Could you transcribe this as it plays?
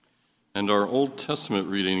And our Old Testament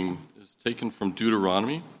reading is taken from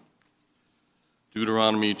Deuteronomy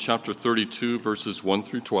chapter 32, verses 1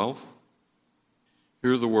 through 12.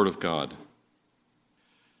 Hear the word of God.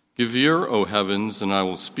 Give ear, O heavens, and I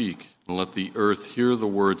will speak, and let the earth hear the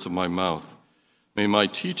words of my mouth. May my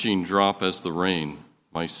teaching drop as the rain,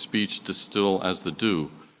 my speech distill as the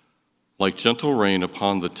dew, like gentle rain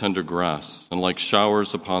upon the tender grass, and like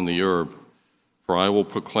showers upon the herb. For I will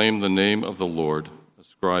proclaim the name of the Lord,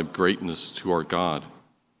 ascribe greatness to our God.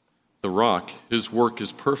 The rock, his work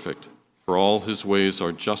is perfect, for all his ways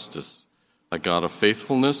are justice. A God of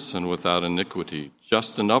faithfulness and without iniquity,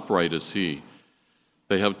 just and upright is he.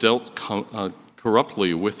 They have dealt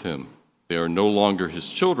corruptly with him. They are no longer his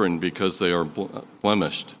children because they are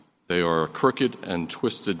blemished. They are a crooked and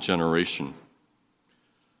twisted generation.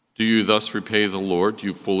 Do you thus repay the Lord,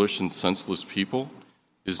 you foolish and senseless people?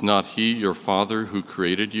 Is not he your Father who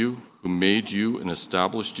created you, who made you and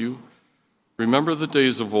established you? Remember the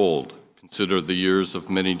days of old. Consider the years of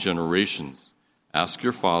many generations. Ask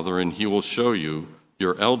your father, and he will show you,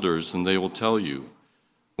 your elders, and they will tell you.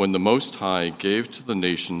 When the Most High gave to the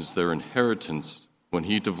nations their inheritance, when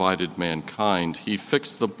he divided mankind, he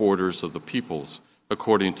fixed the borders of the peoples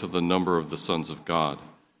according to the number of the sons of God.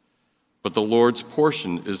 But the Lord's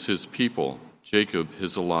portion is his people, Jacob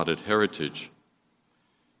his allotted heritage.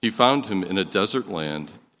 He found him in a desert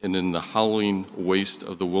land and in the howling waste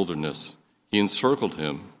of the wilderness. He encircled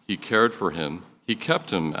him, he cared for him, he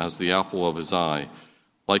kept him as the apple of his eye,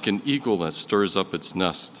 like an eagle that stirs up its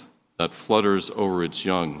nest, that flutters over its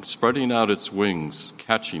young, spreading out its wings,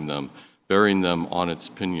 catching them, bearing them on its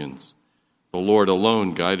pinions. The Lord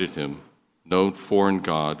alone guided him. No foreign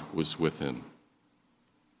god was with him.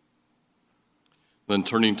 Then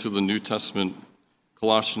turning to the New Testament,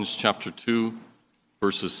 Colossians chapter 2,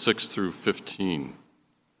 verses 6 through 15.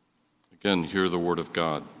 Again, hear the word of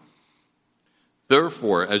God.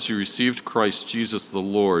 Therefore, as you received Christ Jesus the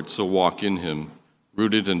Lord, so walk in him,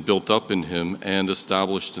 rooted and built up in him and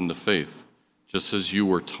established in the faith, just as you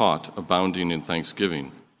were taught, abounding in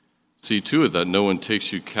thanksgiving. See to it that no one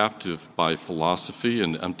takes you captive by philosophy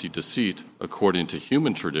and empty deceit, according to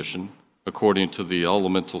human tradition, according to the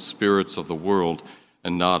elemental spirits of the world,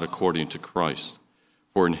 and not according to Christ.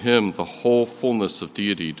 For in him the whole fullness of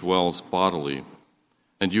deity dwells bodily,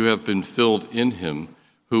 and you have been filled in him,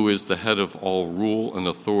 who is the head of all rule and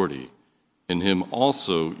authority. In him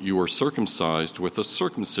also you were circumcised with a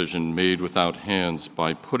circumcision made without hands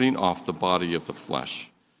by putting off the body of the flesh,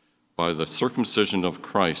 by the circumcision of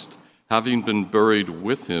Christ, having been buried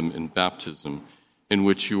with him in baptism, in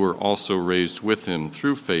which you were also raised with him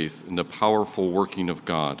through faith in the powerful working of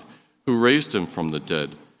God, who raised him from the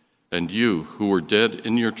dead. And you, who were dead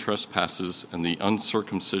in your trespasses and the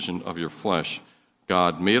uncircumcision of your flesh,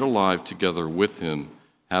 God made alive together with him,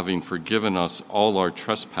 having forgiven us all our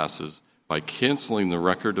trespasses by canceling the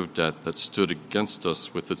record of debt that stood against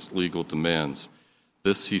us with its legal demands.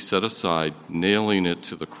 This he set aside, nailing it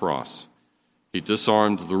to the cross. He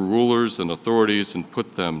disarmed the rulers and authorities and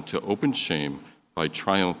put them to open shame by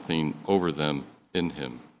triumphing over them in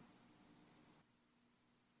him.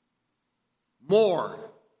 More.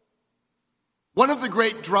 One of the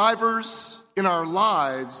great drivers in our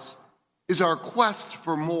lives is our quest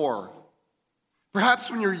for more. Perhaps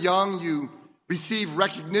when you're young, you receive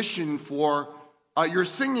recognition for your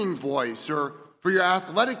singing voice or for your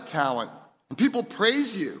athletic talent, and people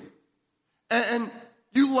praise you. And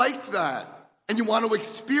you like that, and you want to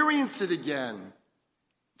experience it again.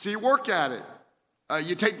 So you work at it.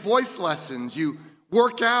 You take voice lessons. You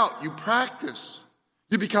work out. You practice.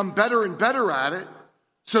 You become better and better at it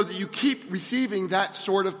so that you keep receiving that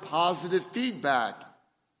sort of positive feedback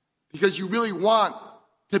because you really want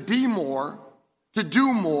to be more, to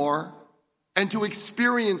do more, and to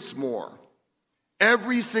experience more.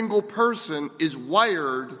 Every single person is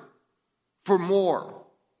wired for more.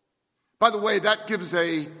 By the way, that gives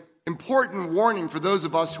an important warning for those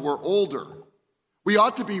of us who are older. We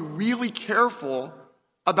ought to be really careful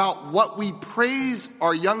about what we praise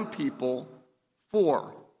our young people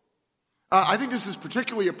for. I think this is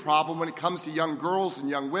particularly a problem when it comes to young girls and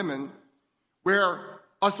young women, where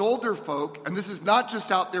us older folk, and this is not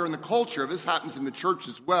just out there in the culture, this happens in the church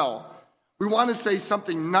as well, we want to say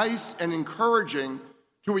something nice and encouraging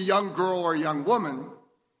to a young girl or a young woman,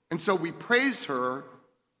 and so we praise her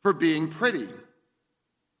for being pretty.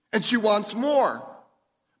 And she wants more.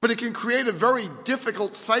 But it can create a very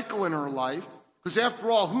difficult cycle in her life, because after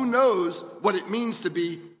all, who knows what it means to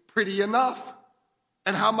be pretty enough?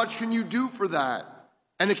 And how much can you do for that?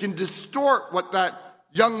 And it can distort what that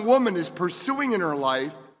young woman is pursuing in her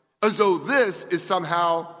life as though this is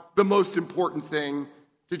somehow the most important thing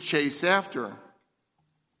to chase after.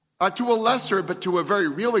 To a lesser, but to a very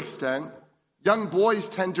real extent, young boys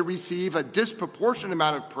tend to receive a disproportionate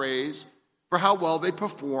amount of praise for how well they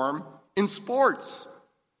perform in sports.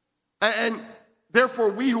 And therefore,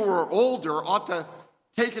 we who are older ought to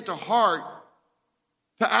take it to heart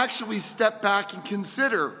to actually step back and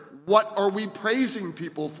consider, what are we praising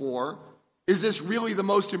people for? Is this really the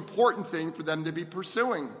most important thing for them to be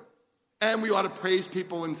pursuing? And we ought to praise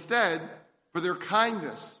people instead for their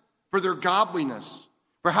kindness, for their godliness,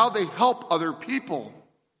 for how they help other people.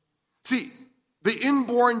 See, the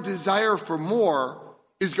inborn desire for more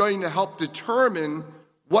is going to help determine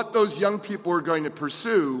what those young people are going to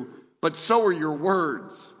pursue, but so are your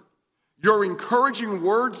words. Your encouraging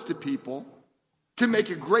words to people can make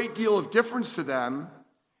a great deal of difference to them,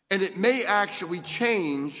 and it may actually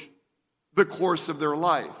change the course of their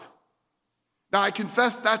life. Now, I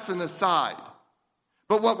confess that's an aside,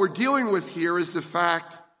 but what we're dealing with here is the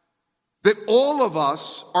fact that all of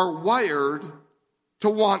us are wired to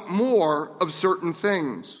want more of certain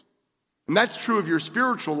things. And that's true of your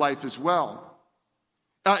spiritual life as well.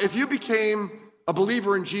 If you became a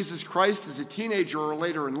believer in Jesus Christ as a teenager or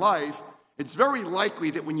later in life, it's very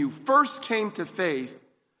likely that when you first came to faith,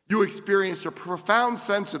 you experienced a profound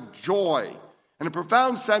sense of joy and a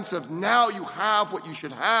profound sense of now you have what you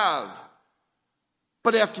should have.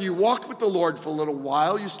 But after you walked with the Lord for a little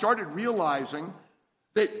while, you started realizing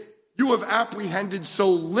that you have apprehended so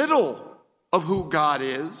little of who God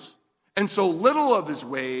is and so little of his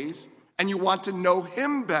ways, and you want to know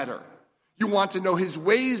him better. You want to know his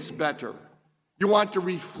ways better. You want to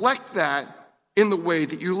reflect that in the way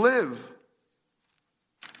that you live.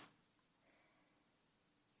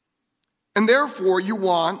 And therefore, you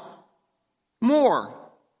want more.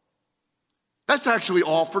 That's actually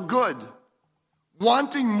all for good.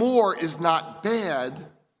 Wanting more is not bad,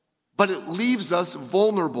 but it leaves us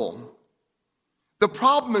vulnerable. The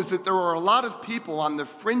problem is that there are a lot of people on the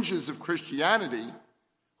fringes of Christianity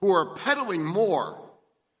who are peddling more,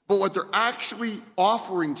 but what they're actually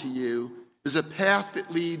offering to you is a path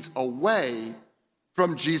that leads away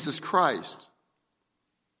from Jesus Christ.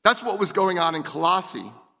 That's what was going on in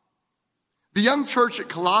Colossae. The young church at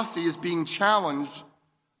Colossae is being challenged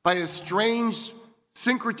by a strange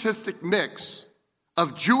syncretistic mix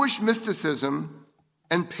of Jewish mysticism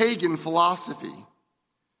and pagan philosophy.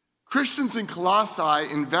 Christians in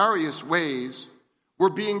Colossae, in various ways, were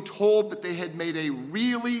being told that they had made a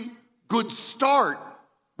really good start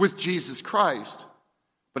with Jesus Christ.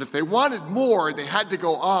 But if they wanted more, they had to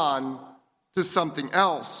go on to something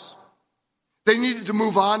else. They needed to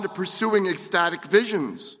move on to pursuing ecstatic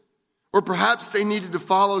visions. Or perhaps they needed to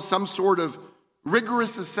follow some sort of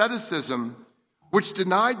rigorous asceticism which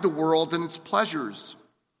denied the world and its pleasures.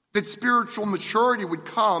 That spiritual maturity would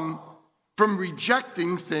come from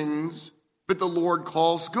rejecting things that the Lord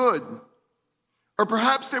calls good. Or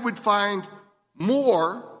perhaps they would find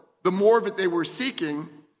more, the more that they were seeking,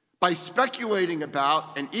 by speculating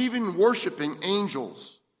about and even worshiping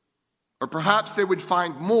angels. Or perhaps they would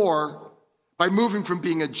find more by moving from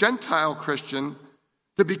being a Gentile Christian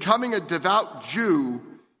to becoming a devout Jew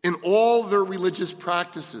in all their religious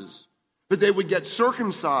practices. That they would get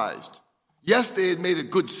circumcised. Yes, they had made a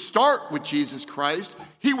good start with Jesus Christ.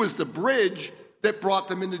 He was the bridge that brought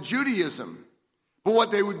them into Judaism. But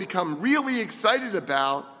what they would become really excited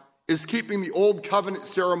about is keeping the old covenant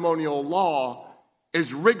ceremonial law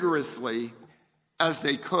as rigorously as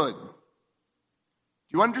they could.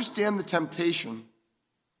 Do you understand the temptation?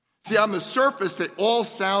 See, on the surface, they all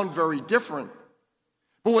sound very different.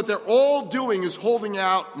 But what they're all doing is holding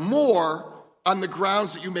out more on the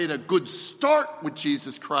grounds that you made a good start with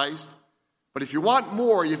Jesus Christ. But if you want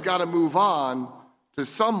more, you've got to move on to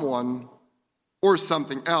someone or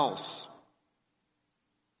something else.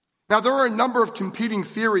 Now, there are a number of competing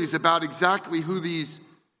theories about exactly who these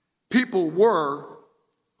people were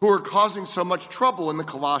who are causing so much trouble in the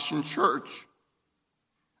Colossian church.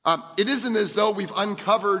 It isn't as though we've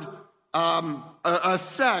uncovered a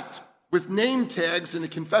sect with name tags and a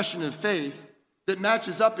confession of faith that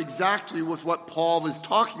matches up exactly with what Paul is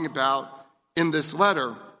talking about in this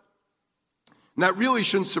letter. And that really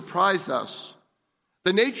shouldn't surprise us.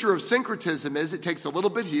 The nature of syncretism is it takes a little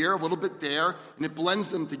bit here, a little bit there, and it blends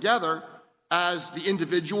them together as the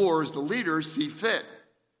individual or as the leaders see fit.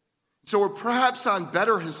 So we're perhaps on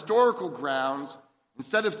better historical grounds,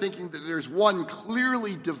 instead of thinking that there's one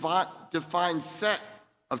clearly defined set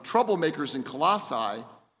of troublemakers in Colossae,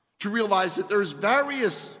 to realize that there's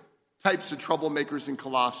various types of troublemakers in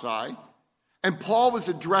Colossae, and Paul was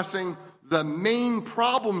addressing the main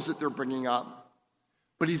problems that they're bringing up,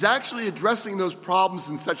 but he's actually addressing those problems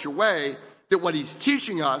in such a way that what he's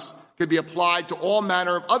teaching us could be applied to all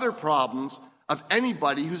manner of other problems of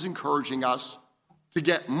anybody who's encouraging us to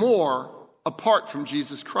get more apart from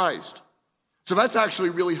Jesus Christ. So that's actually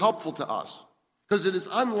really helpful to us, because it is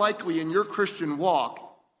unlikely in your Christian walk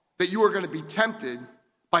that you are going to be tempted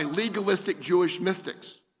by legalistic Jewish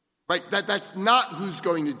mystics, right? That's not who's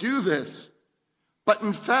going to do this. But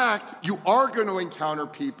in fact, you are going to encounter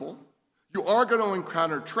people, you are going to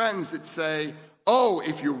encounter trends that say, oh,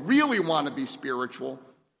 if you really want to be spiritual,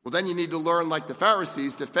 well, then you need to learn, like the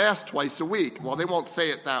Pharisees, to fast twice a week. Well, they won't say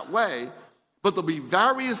it that way, but there'll be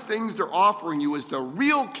various things they're offering you as the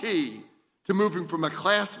real key to moving from a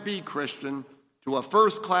Class B Christian to a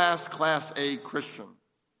first class, Class A Christian.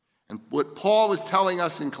 And what Paul is telling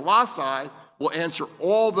us in Colossae will answer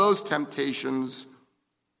all those temptations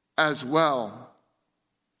as well.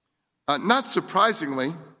 Not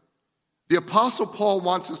surprisingly, the Apostle Paul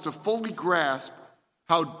wants us to fully grasp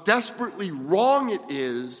how desperately wrong it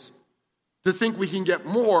is to think we can get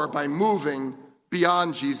more by moving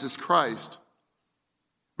beyond Jesus Christ.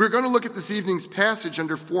 We're going to look at this evening's passage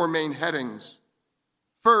under 4 main headings.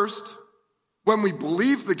 First, when we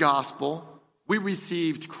believe the gospel, we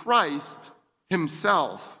received Christ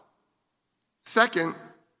himself. Second,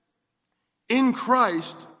 in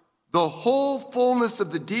Christ, the whole fullness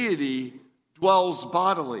of the deity dwells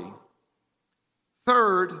bodily.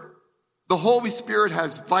 Third, the Holy Spirit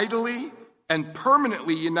has vitally and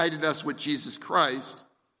permanently united us with Jesus Christ.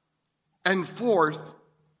 And fourth,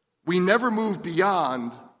 we never move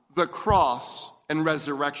beyond the cross and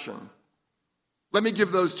resurrection. Let me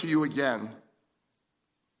give those to you again.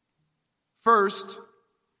 First,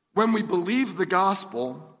 when we believe the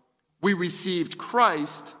gospel, we received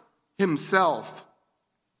Christ himself.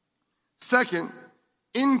 Second,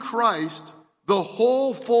 in Christ, the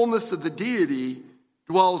whole fullness of the deity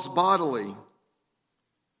dwells bodily.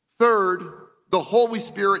 Third, the Holy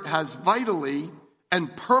Spirit has vitally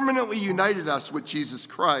and permanently united us with Jesus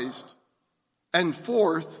Christ. And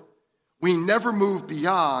fourth, we never move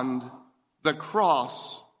beyond the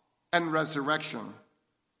cross and resurrection.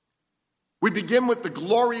 We begin with the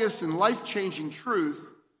glorious and life-changing truth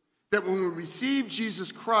that when we receive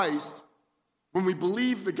Jesus Christ, when we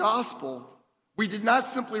believe the gospel, we did not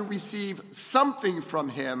simply receive something from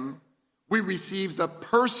him, we received the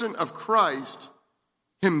person of Christ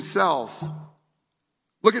himself.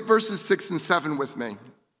 Look at verses 6 and 7 with me.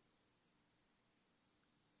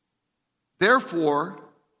 Therefore,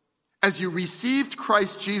 as you received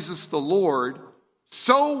Christ Jesus the Lord,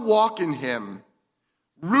 so walk in him,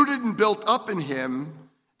 rooted and built up in him,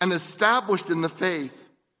 and established in the faith,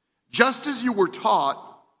 just as you were taught,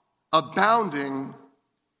 abounding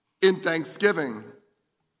in thanksgiving.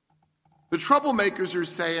 The troublemakers are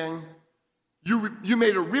saying, you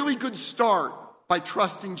made a really good start by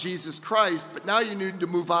trusting Jesus Christ, but now you need to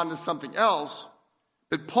move on to something else.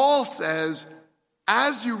 But Paul says,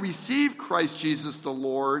 as you receive Christ Jesus the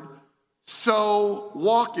Lord, so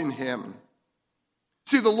walk in him.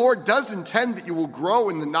 See, the Lord does intend that you will grow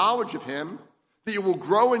in the knowledge of him, that you will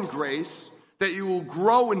grow in grace, that you will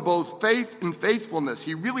grow in both faith and faithfulness.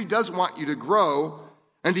 He really does want you to grow,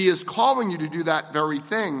 and he is calling you to do that very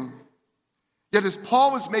thing. Yet as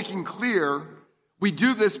Paul is making clear, we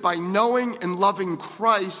do this by knowing and loving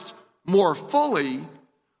Christ more fully,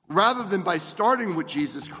 rather than by starting with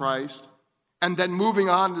Jesus Christ and then moving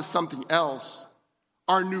on to something else.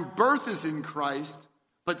 Our new birth is in Christ,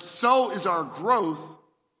 but so is our growth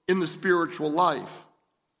in the spiritual life.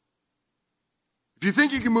 If you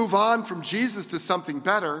think you can move on from Jesus to something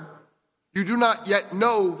better, you do not yet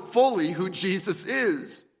know fully who Jesus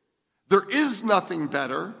is. There is nothing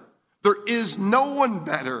better. There is no one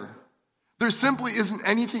better. There simply isn't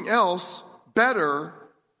anything else better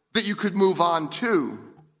that you could move on to.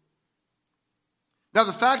 Now,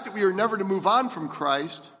 the fact that we are never to move on from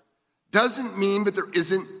Christ doesn't mean that there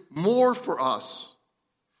isn't more for us.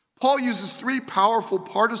 Paul uses 3 powerful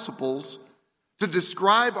participles to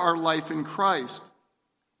describe our life in Christ.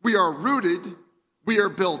 We are rooted, we are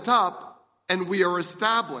built up, and we are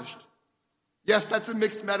established. Yes, that's a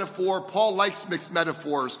mixed metaphor. Paul likes mixed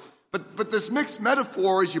metaphors. But this mixed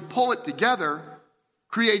metaphor, as you pull it together,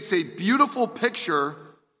 creates a beautiful picture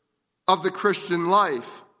of the Christian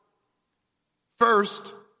life.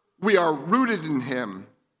 First, we are rooted in him.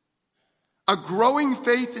 A growing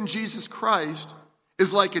faith in Jesus Christ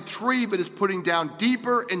is like a tree that is putting down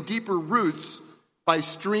deeper and deeper roots by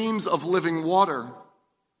streams of living water.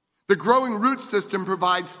 The growing root system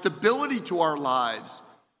provides stability to our lives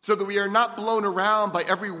so that we are not blown around by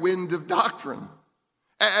every wind of doctrine.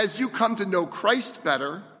 As you come to know Christ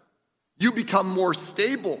better, you become more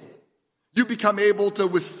stable. You become able to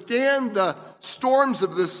withstand the storms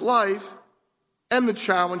of this life and the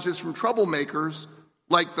challenges from troublemakers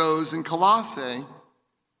like those in Colossae.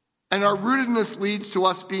 And our rootedness leads to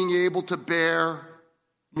us being able to bear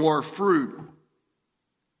more fruit.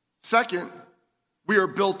 Second, we are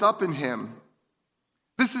built up in him.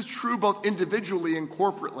 This is true both individually and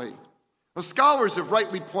corporately. Now, scholars have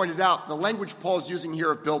rightly pointed out the language Paul's using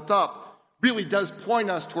here of built up really does point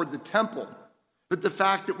us toward the temple. But the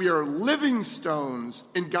fact that we are living stones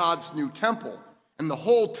in God's new temple, and the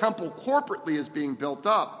whole temple corporately is being built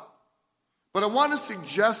up. But I want to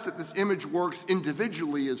suggest that this image works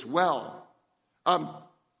individually as well.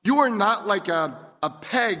 You are not like a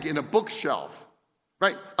peg in a bookshelf,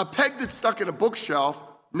 right? A peg that's stuck in a bookshelf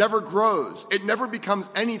never grows. It never becomes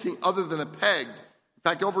anything other than a peg. In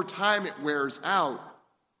fact, over time it wears out.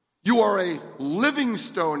 You are a living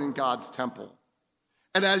stone in God's temple.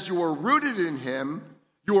 And as you are rooted in him,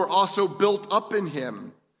 you are also built up in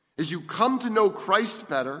him. As you come to know Christ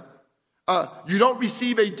better, you don't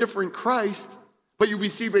receive a different Christ, but you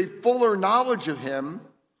receive a fuller knowledge of him,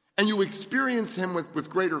 and you experience him with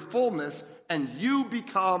greater fullness, and you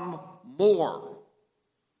become more.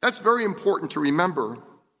 That's very important to remember.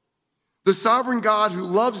 The sovereign God who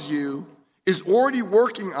loves you is already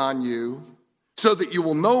working on you so that you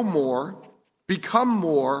will know more, become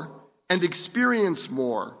more, and experience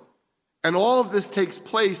more. And all of this takes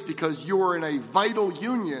place because you are in a vital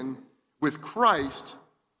union with Christ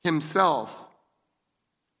himself.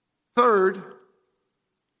 Third,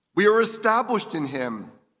 we are established in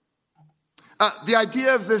him. The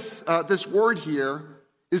idea of this word here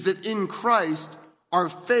is that in Christ, our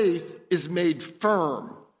faith is made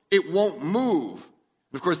firm. It won't move.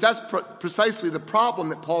 Of course, that's precisely the problem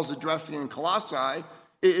that Paul's addressing in Colossae,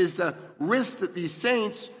 is the risk that these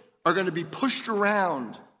saints are going to be pushed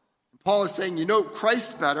around. Paul is saying, you know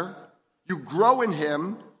Christ better, you grow in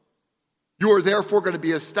him, you are therefore going to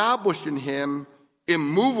be established in him,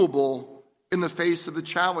 immovable in the face of the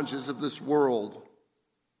challenges of this world.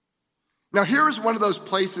 Now, here is one of those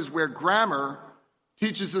places where grammar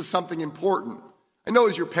teaches us something important. I know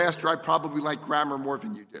as your pastor, I probably like grammar more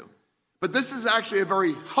than you do. But this is actually a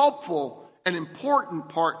very helpful and important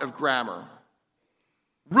part of grammar.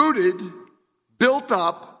 Rooted, built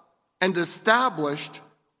up, and established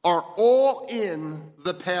are all in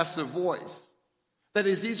the passive voice. That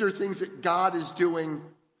is, these are things that God is doing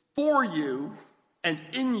for you and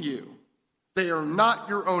in you. They are not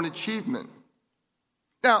your own achievement.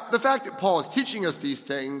 Now, the fact that Paul is teaching us these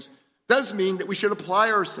things does mean that we should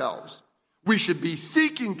apply ourselves. We should be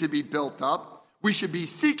seeking to be built up. We should be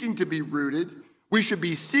seeking to be rooted. We should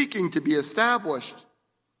be seeking to be established.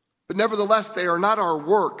 But nevertheless, they are not our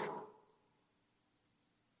work.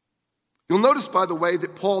 You'll notice, by the way,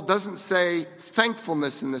 that Paul doesn't say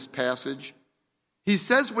thankfulness in this passage. He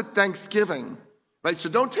says with thanksgiving, right? So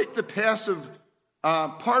don't take the passive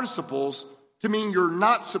participles to mean you're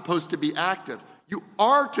not supposed to be active. You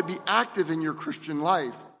are to be active in your Christian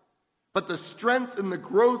life, but the strength and the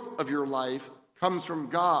growth of your life comes from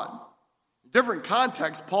God. In different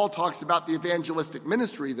contexts, Paul talks about the evangelistic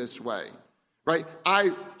ministry this way, right?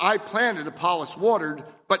 I planted, Apollos watered,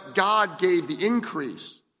 but God gave the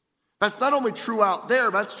increase. That's not only true out there,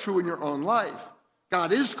 but that's true in your own life.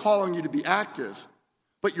 God is calling you to be active,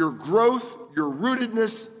 but your growth, your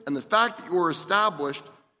rootedness, and the fact that you are established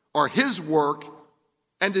are his work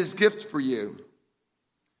and his gift for you.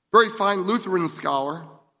 Very fine Lutheran scholar,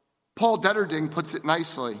 Paul Detterding, puts it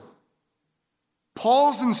nicely.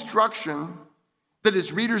 Paul's instruction that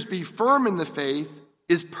his readers be firm in the faith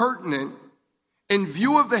is pertinent in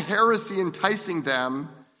view of the heresy enticing them,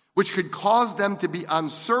 which could cause them to be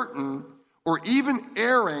uncertain or even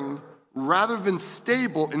erring rather than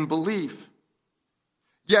stable in belief.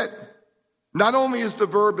 Yet, not only is the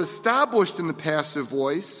verb established in the passive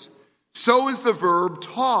voice, so is the verb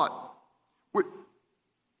taught,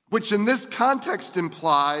 which in this context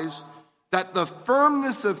implies that the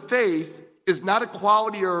firmness of faith is not a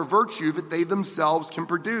quality or a virtue that they themselves can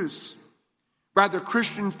produce. Rather,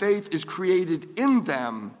 Christian faith is created in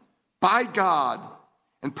them by God,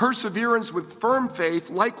 and perseverance with firm faith,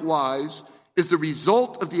 likewise, is the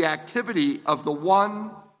result of the activity of the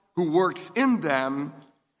one who works in them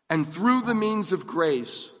and through the means of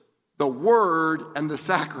grace, the word and the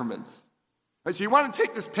sacraments. Right, so you want to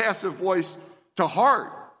take this passive voice to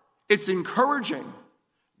heart. It's encouraging.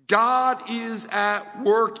 God is at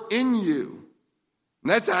work in you.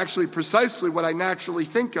 And that's actually precisely what I naturally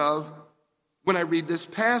think of when I read this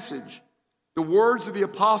passage. The words of the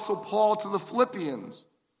Apostle Paul to the Philippians.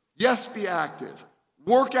 Yes, be active.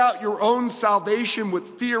 Work out your own salvation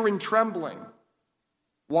with fear and trembling.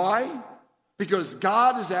 Why? because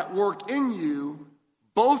God is at work in you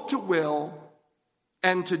both to will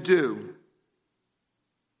and to do.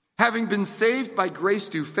 Having been saved by grace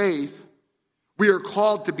through faith, we are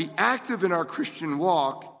called to be active in our Christian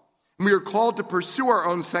walk, and we are called to pursue our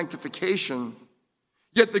own sanctification.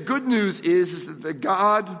 Yet the good news is that the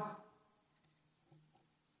God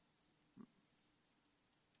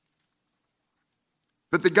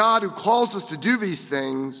who calls us to do these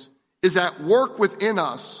things is at work within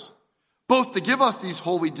us, both to give us these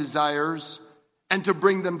holy desires and to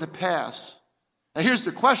bring them to pass. Now here's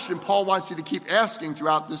the question Paul wants you to keep asking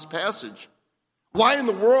throughout this passage. Why in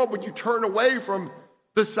the world would you turn away from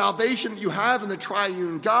the salvation that you have in the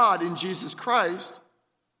triune God in Jesus Christ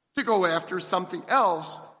to go after something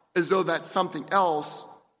else as though that something else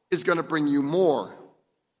is going to bring you more?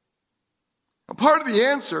 A part of the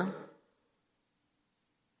answer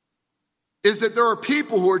is that there are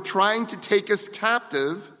people who are trying to take us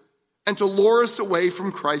captive and to lure us away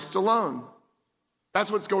from Christ alone. That's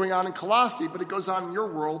what's going on in Colossae, but it goes on in your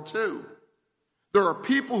world too. There are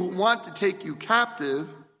people who want to take you captive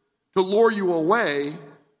to lure you away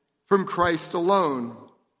from Christ alone.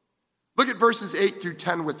 Look at verses 8 through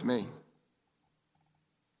 10 with me.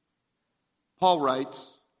 Paul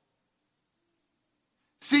writes,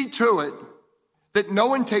 "See to it that no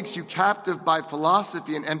one takes you captive by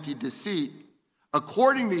philosophy and empty deceit,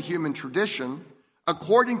 according to human tradition,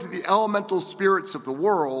 according to the elemental spirits of the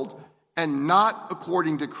world, and not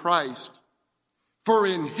according to Christ. For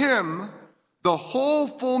in him the whole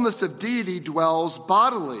fullness of deity dwells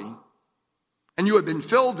bodily, and you have been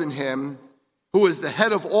filled in him, who is the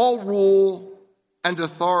head of all rule and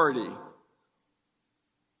authority."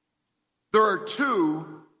 There are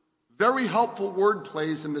two very helpful word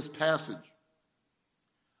plays in this passage.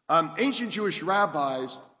 Ancient Jewish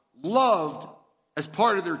rabbis loved, as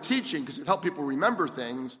part of their teaching, because it helped people remember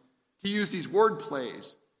things, to use these word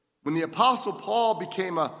plays. When the Apostle Paul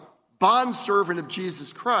became a bondservant of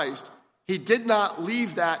Jesus Christ, he did not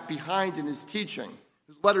leave that behind in his teaching.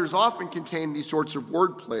 His letters often contain these sorts of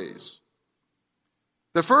word plays.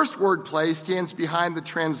 The first word play stands behind the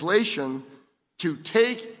translation, "to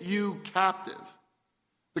take you captive."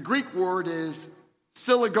 The Greek word is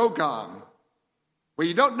synagogon. Well,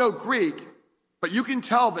 you don't know Greek, but you can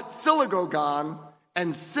tell that synagogon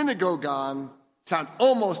and synagogon sound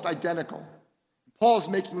almost identical. Paul's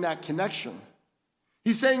making that connection.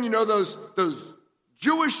 He's saying, those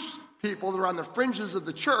Jewish people that are on the fringes of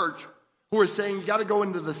the church who are saying you got to go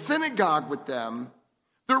into the synagogue with them,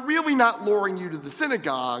 they're really not luring you to the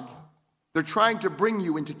synagogue. They're trying to bring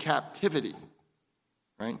you into captivity,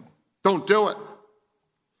 right? Don't do it.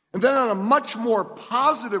 And then on a much more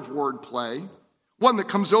positive wordplay, one that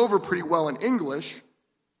comes over pretty well in English,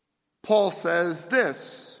 Paul says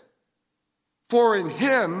this, "For in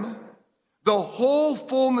him the whole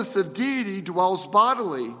fullness of deity dwells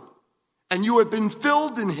bodily, and you have been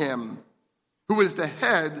filled in him, who is the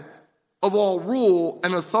head of all rule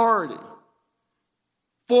and authority."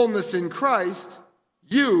 Fullness in Christ,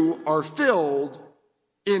 you are filled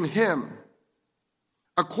in him.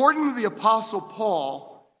 According to the Apostle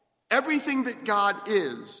Paul, everything that God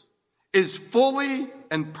is fully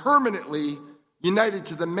and permanently united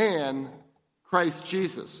to the man, Christ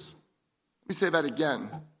Jesus. Let me say that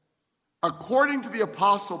again. According to the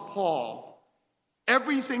Apostle Paul,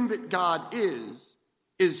 everything that God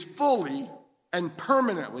is fully and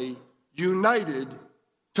permanently united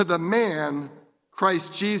to the man,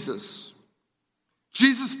 Christ Jesus.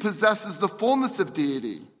 Jesus possesses the fullness of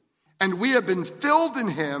deity, and we have been filled in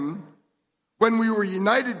him when we were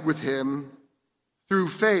united with him through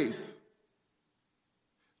faith.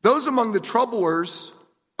 Those among the troublers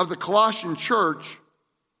of the Colossian church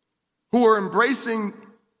who are embracing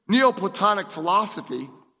Neoplatonic philosophy,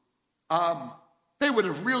 they would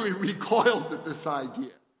have really recoiled at this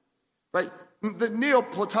idea, right? The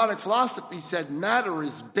Neoplatonic philosophy said matter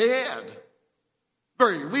is bad. At the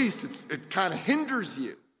very least, it kind of hinders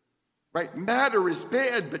you, right? Matter is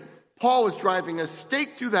bad, but Paul is driving a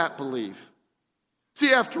stake through that belief.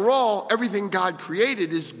 See, after all, everything God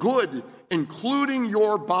created is good, including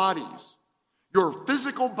your bodies. Your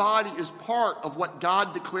physical body is part of what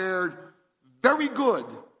God declared very good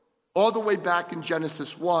all the way back in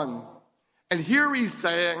Genesis 1. And here he's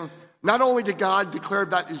saying, not only did God declare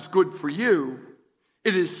that is good for you,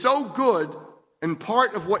 it is so good, and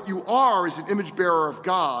part of what you are is an image bearer of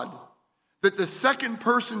God, that the second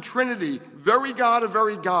person Trinity, very God of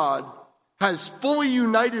very God, has fully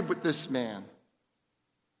united with this man,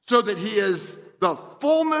 so that he is the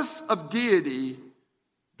fullness of deity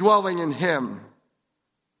dwelling in him.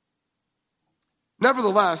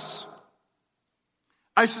 Nevertheless,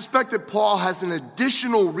 I suspect that Paul has an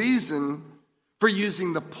additional reason for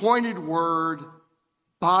using the pointed word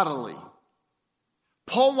bodily.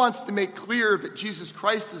 Paul wants to make clear that Jesus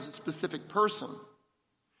Christ is a specific person.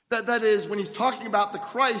 That is, when he's talking about the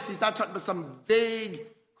Christ, he's not talking about some vague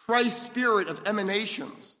Christ spirit of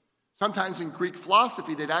emanations. Sometimes in Greek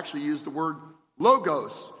philosophy, they'd actually use the word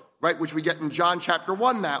logos, right, which we get in John chapter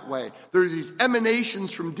 1 that way. There are these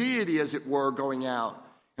emanations from deity, as it were, going out.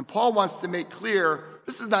 And Paul wants to make clear,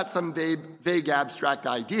 this is not some vague abstract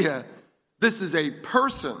idea. This is a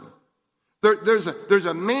person. There's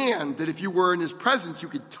a man that if you were in his presence, you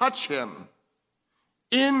could touch him.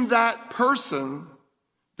 In that person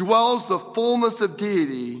dwells the fullness of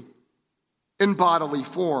deity in bodily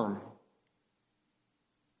form.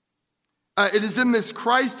 It is in this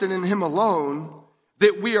Christ and in him alone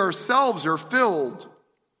that we ourselves are filled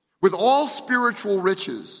with all spiritual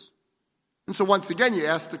riches. And so once again, you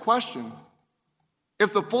ask the question,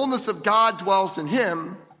 if the fullness of God dwells in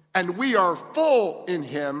him and we are full in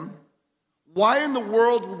him, why in the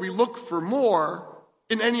world would we look for more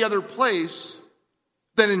in any other place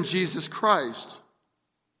than in Jesus Christ?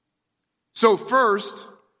 So first,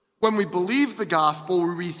 when we believe the gospel, we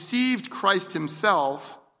received Christ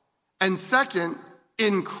himself. And second,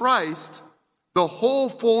 in Christ, the whole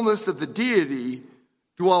fullness of the deity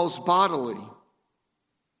dwells bodily.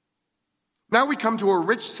 Now we come to a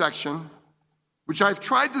rich section, which I've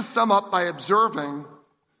tried to sum up by observing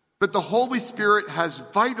that the Holy Spirit has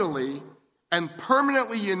vitally and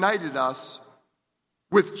permanently united us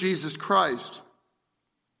with Jesus Christ.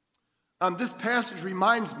 This passage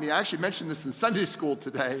reminds me, I actually mentioned this in Sunday school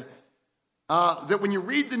today, that when you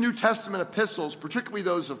read the New Testament epistles, particularly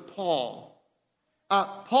those of Paul,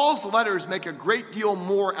 Paul's letters make a great deal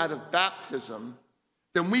more out of baptism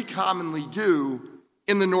than we commonly do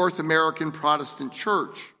in the North American Protestant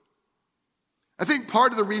church. I think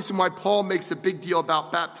part of the reason why Paul makes a big deal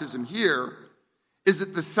about baptism here is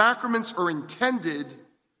that the sacraments are intended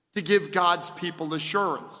to give God's people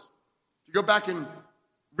assurance. If you go back and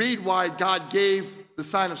read why God gave the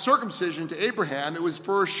sign of circumcision to Abraham, it was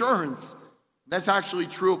for assurance. That's actually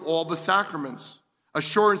true of all the sacraments.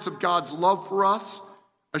 Assurance of God's love for us,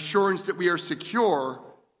 assurance that we are secure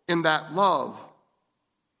in that love.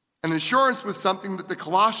 And assurance was something that the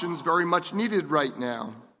Colossians very much needed right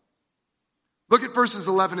now. Look at verses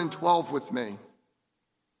 11 and 12 with me.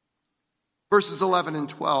 Verses 11 and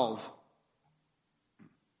 12.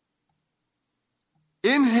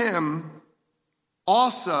 In him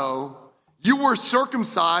also you were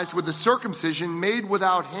circumcised with a circumcision made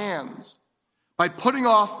without hands, by putting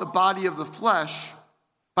off the body of the flesh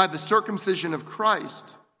by the circumcision of Christ,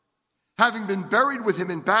 having been buried with him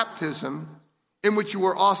in baptism, in which you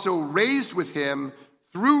were also raised with him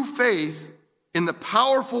through faith in the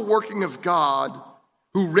powerful working of God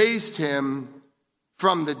who raised him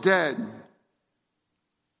from the dead.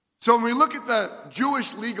 So when we look at the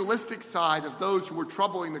Jewish legalistic side of those who were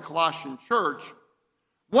troubling the Colossian church,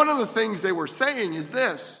 one of the things they were saying is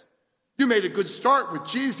this: you made a good start with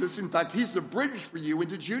Jesus. In fact, he's the bridge for you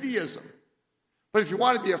into Judaism. But if you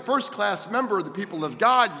want to be a first-class member of the people of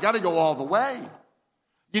God, you got to go all the way.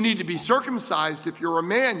 You need to be circumcised if you're a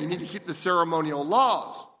man. You need to keep the ceremonial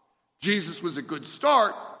laws. Jesus was a good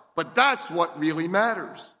start, but that's what really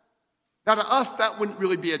matters. Now, to us, that wouldn't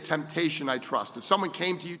really be a temptation, I trust. If someone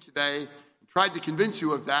came to you today and tried to convince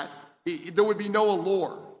you of that, there would be no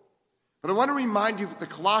allure. But I want to remind you that the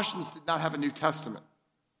Colossians did not have a New Testament.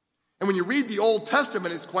 And when you read the Old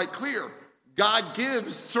Testament, it's quite clear. God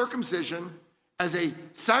gives circumcision as a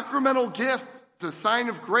sacramental gift. It's a sign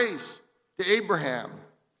of grace to Abraham.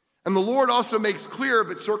 And the Lord also makes clear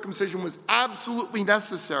that circumcision was absolutely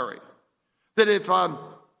necessary. That if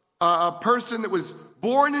a person that was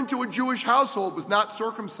born into a Jewish household was not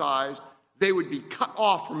circumcised, they would be cut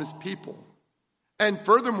off from his people. And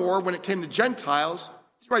furthermore, when it came to Gentiles,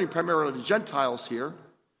 he's writing primarily to Gentiles here,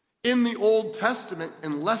 in the Old Testament,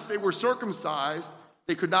 unless they were circumcised,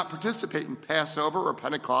 they could not participate in Passover or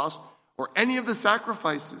Pentecost or any of the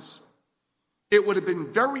sacrifices. It would have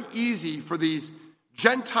been very easy for these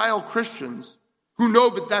Gentile Christians who know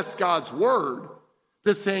that that's God's word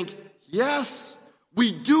to think, yes,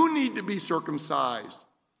 we do need to be circumcised.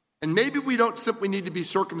 And maybe we don't simply need to be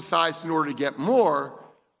circumcised in order to get more.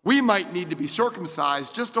 We might need to be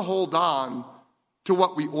circumcised just to hold on to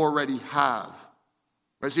what we already have.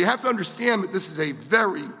 Right? So you have to understand that this is a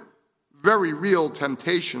very, very real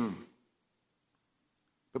temptation.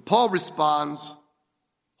 But Paul responds,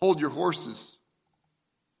 hold your horses.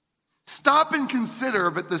 Stop and consider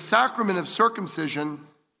that the sacrament of circumcision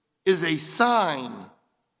is a sign.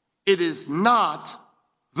 It is not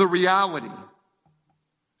the reality.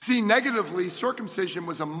 See, negatively, circumcision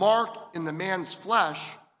was a mark in the man's flesh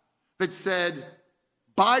that said,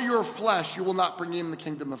 by your flesh you will not bring in the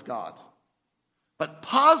kingdom of God. But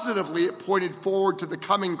positively, it pointed forward to the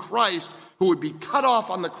coming Christ who would be cut off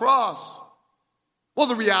on the cross. Well,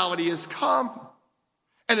 the reality has come.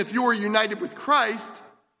 And if you are united with Christ,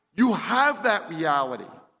 you have that reality.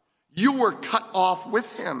 You were cut off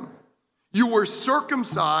with him. You were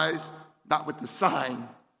circumcised, not with the sign,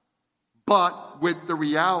 but with the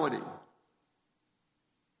reality.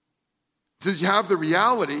 Since you have the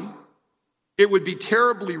reality, it would be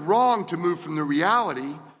terribly wrong to move from the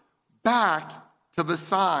reality back to the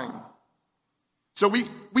sign. So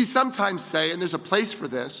we sometimes say, and there's a place for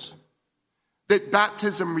this, that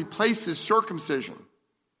baptism replaces circumcision.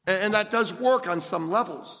 And that does work on some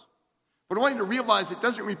levels. But I want you to realize it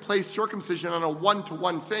doesn't replace circumcision on a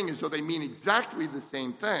one-to-one thing as though they mean exactly the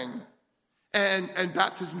same thing. And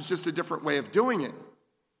baptism is just a different way of doing it.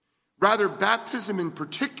 Rather, baptism in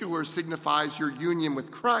particular signifies your union with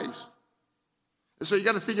Christ. And so you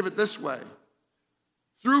got to think of it this way.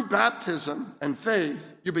 Through baptism and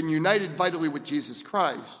faith, you've been united vitally with Jesus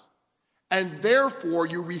Christ. And therefore,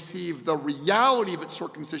 you receive the reality that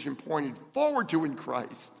circumcision pointed forward to in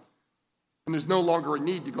Christ. And there's no longer a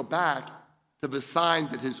need to go back to the sign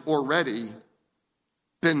that has already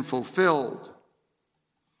been fulfilled.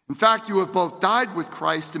 In fact, you have both died with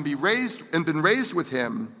Christ and been raised with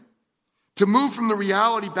him. To move from the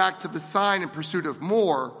reality back to the sign in pursuit of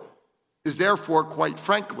more is therefore, quite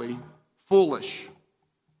frankly, foolish.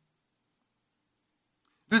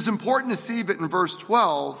 It is important to see that in verse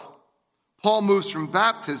 12, Paul moves from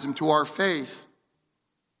baptism to our faith.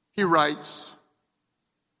 He writes,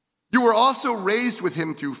 "You were also raised with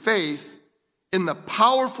him through faith in the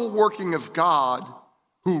powerful working of God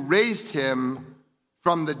who raised him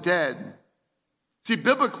from the dead." See,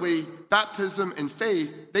 biblically, baptism and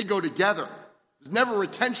faith, they go together. There's never a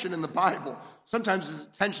tension in the Bible. Sometimes there's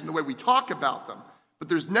a tension in the way we talk about them, but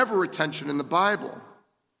there's never a tension in the Bible.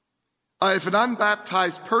 If an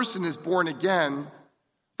unbaptized person is born again,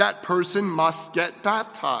 that person must get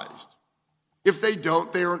baptized. If they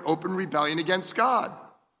don't, they are in open rebellion against God.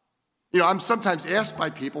 You know, I'm sometimes asked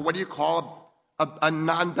by people, what do you call a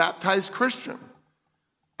non-baptized Christian?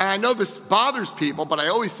 And I know this bothers people, but I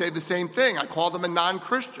always say the same thing. I call them a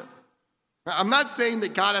non-Christian. I'm not saying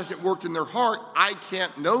that God hasn't worked in their heart. I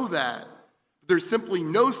can't know that. There's simply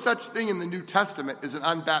no such thing in the New Testament as an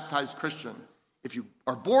unbaptized Christian. If you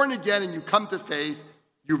are born again and you come to faith,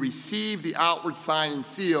 you receive the outward sign and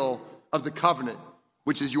seal of the covenant,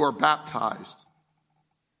 which is you are baptized.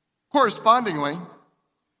 Correspondingly,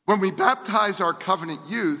 when we baptize our covenant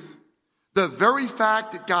youth, the very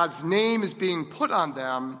fact that God's name is being put on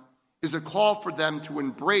them is a call for them to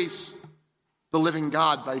embrace the living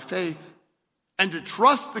God by faith and to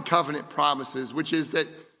trust the covenant promises, which is that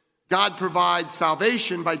God provides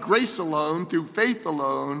salvation by grace alone, through faith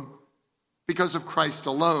alone, because of Christ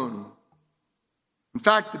alone. In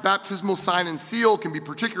fact, the baptismal sign and seal can be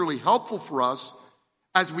particularly helpful for us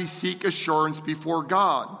as we seek assurance before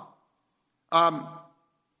God.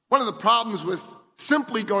 One of the problems with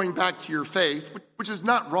simply going back to your faith, which is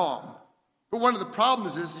not wrong, but one of the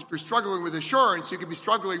problems is if you're struggling with assurance, you could be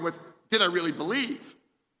struggling with, did I really believe?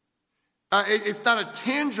 It's not a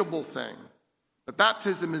tangible thing, but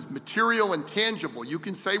baptism is material and tangible. You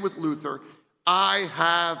can say with Luther, I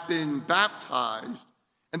have been baptized,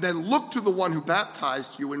 and then look to the one who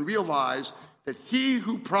baptized you and realize that he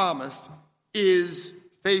who promised is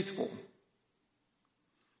faithful.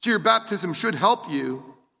 So your baptism should help you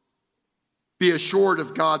be assured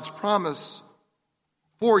of God's promise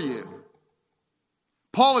for you.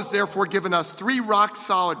 Paul has therefore given us 3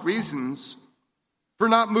 rock-solid reasons for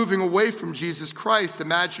not moving away from Jesus Christ,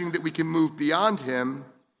 imagining that we can move beyond him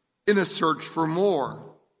in a search for more.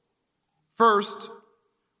 First,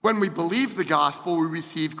 when we believe the gospel, we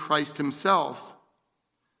receive Christ himself.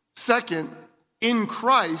 Second, in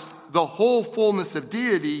Christ, the whole fullness of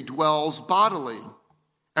deity dwells bodily,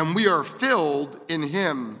 and we are filled in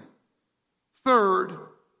him. Third,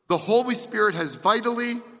 the Holy Spirit has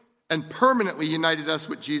vitally and permanently united us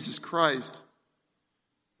with Jesus Christ.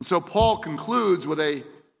 And so Paul concludes with a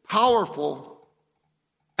powerful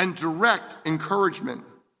and direct encouragement.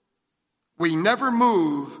 We never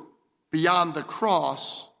move beyond the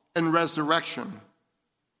cross and resurrection.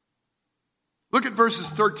 Look at verses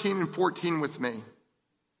 13 and 14 with me.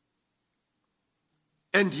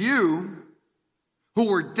 And you, who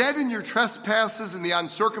were dead in your trespasses and the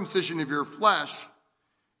uncircumcision of your flesh,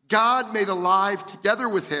 God made alive together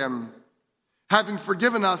with him, having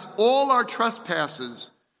forgiven us all our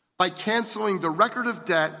trespasses by canceling the record of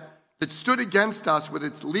debt that stood against us with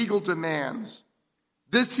its legal demands,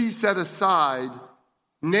 this he set aside,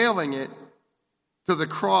 nailing it to the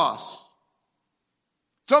cross.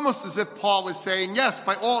 It's almost as if Paul is saying, yes,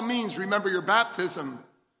 by all means, remember your baptism.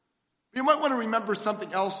 You might want to remember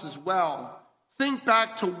something else as well. Think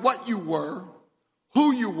back to what you were,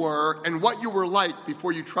 who you were, and what you were like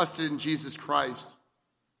before you trusted in Jesus Christ.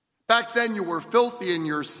 Back then, you were filthy in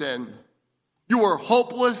your sin. You were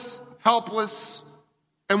hopeless, helpless,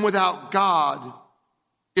 and without God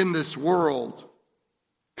in this world.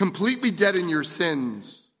 Completely dead in your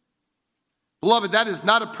sins. Beloved, that is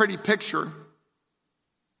not a pretty picture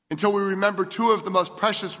until we remember two of the most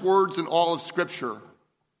precious words in all of Scripture.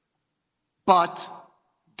 But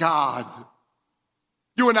God.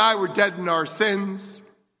 You and I were dead in our sins.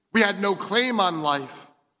 We had no claim on life.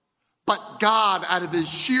 But God, out of his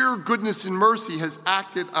sheer goodness and mercy, has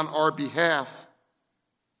acted on our behalf.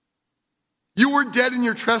 You were dead in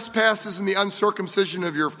your trespasses and the uncircumcision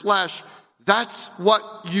of your flesh. That's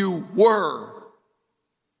what you were.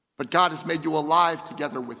 But God has made you alive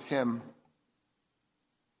together with him.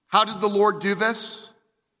 How did the Lord do this?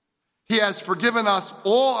 He has forgiven us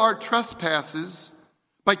all our trespasses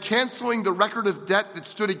by canceling the record of debt that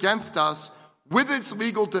stood against us with its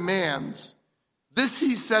legal demands. This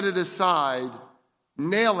he set it aside,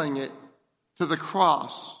 nailing it to the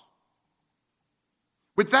cross.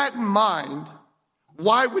 With that in mind,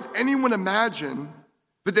 why would anyone imagine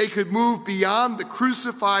that they could move beyond the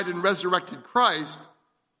crucified and resurrected Christ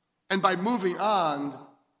and by moving on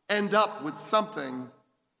end up with something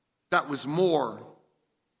that was more?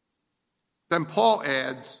 Then Paul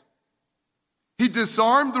adds, he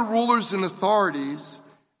disarmed the rulers and authorities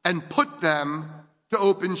and put them to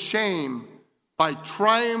open shame by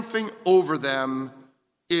triumphing over them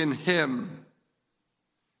in him.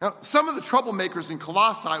 Now, some of the troublemakers in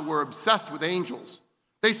Colossae were obsessed with angels.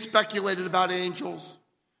 They speculated about angels.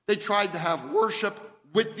 They tried to have worship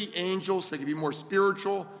with the angels so they could be more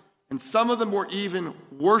spiritual. And some of them were even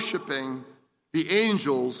worshiping the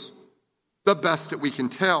angels the best that we can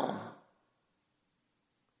tell.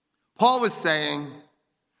 Paul is saying,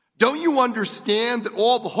 don't you understand that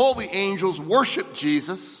all the holy angels worship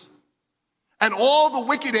Jesus and all the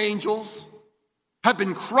wicked angels have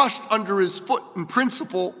been crushed under his foot in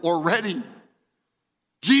principle already?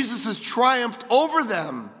 Jesus has triumphed over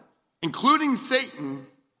them, including Satan,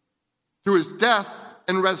 through his death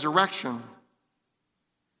and resurrection.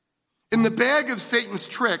 In the bag of Satan's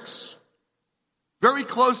tricks, very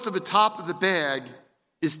close to the top of the bag,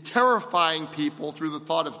 is terrifying people through the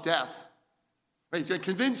thought of death. He's going to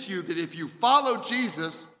convince you that if you follow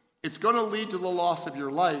Jesus, it's going to lead to the loss of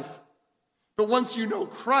your life. But once you know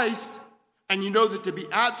Christ, and you know that to be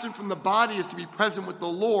absent from the body is to be present with the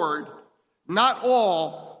Lord, not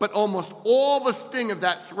all, but almost all the sting of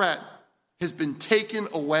that threat has been taken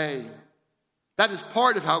away. That is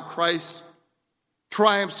part of how Christ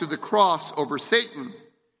triumphs through the cross over Satan.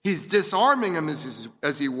 He's disarming him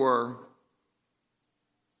as he were.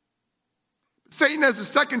 Satan has a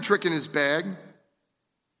second trick in his bag.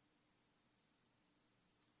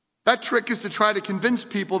 That trick is to try to convince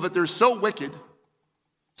people that they're so wicked,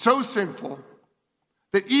 so sinful,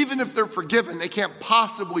 that even if they're forgiven, they can't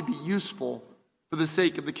possibly be useful for the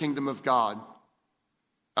sake of the kingdom of God.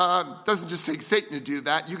 It doesn't just take Satan to do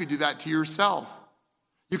that. You could do that to yourself.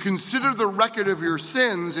 You consider the record of your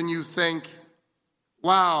sins and you think,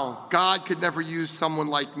 wow, God could never use someone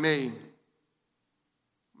like me. Let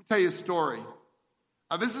me tell you a story.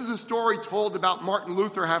 This is a story told about Martin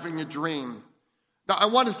Luther having a dream. Now, I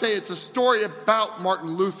want to say it's a story about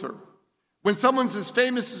Martin Luther. When someone's as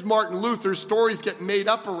famous as Martin Luther, stories get made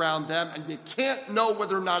up around them, and you can't know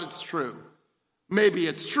whether or not it's true. Maybe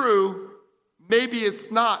it's true, maybe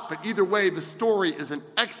it's not, but either way, the story is an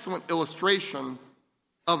excellent illustration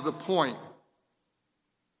of the point.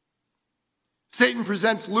 Satan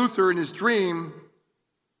presents Luther in his dream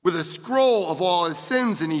with a scroll of all his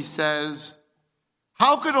sins, and he says,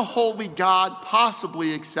 how could a holy God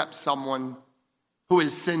possibly accept someone who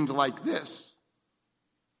has sinned like this?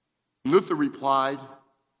 Luther replied,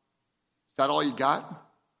 is that all you got?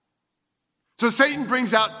 So Satan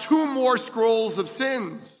brings out two more scrolls of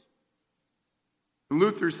sins. And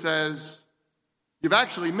Luther says, you've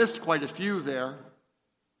actually missed quite a few there.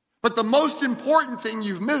 But the most important thing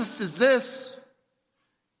you've missed is this.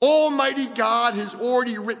 Almighty God has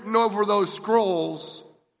already written over those scrolls,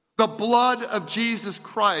 the blood of Jesus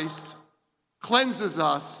Christ cleanses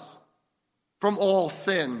us from all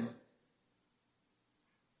sin.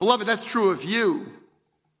 Beloved, that's true of you.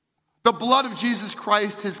 The blood of Jesus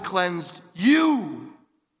Christ has cleansed you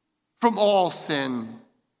from all sin.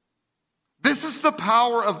 This is the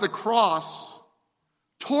power of the cross.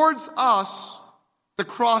 Towards us, the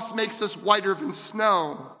cross makes us whiter than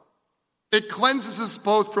snow. It cleanses us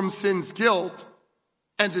both from sin's guilt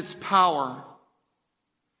and its power.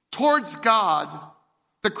 Towards God,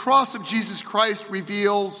 the cross of Jesus Christ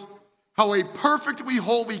reveals how a perfectly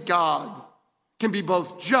holy God can be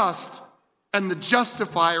both just and the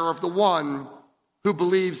justifier of the one who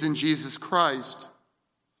believes in Jesus Christ.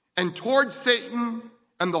 And towards Satan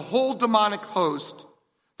and the whole demonic host,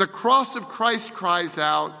 the cross of Christ cries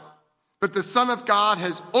out that the Son of God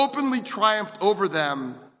has openly triumphed over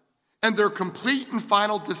them, and their complete and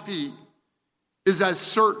final defeat is as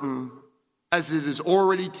certain as it has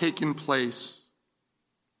already taken place.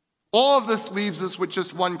 All of this leaves us with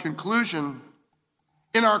just one conclusion.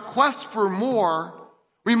 In our quest for more,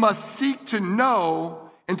 we must seek to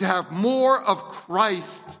know and to have more of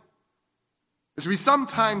Christ. As we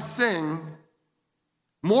sometimes sing,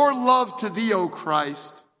 more love to thee, O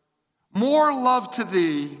Christ, more love to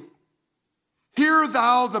thee. Hear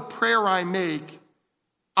thou the prayer I make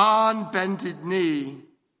on bended knee.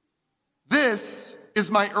 This is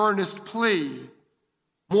my earnest plea.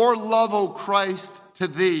 More love, O Christ, to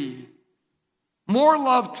thee. More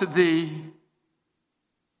love to thee.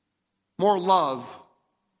 More love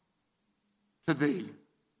to thee.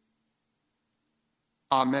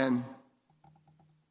 Amen.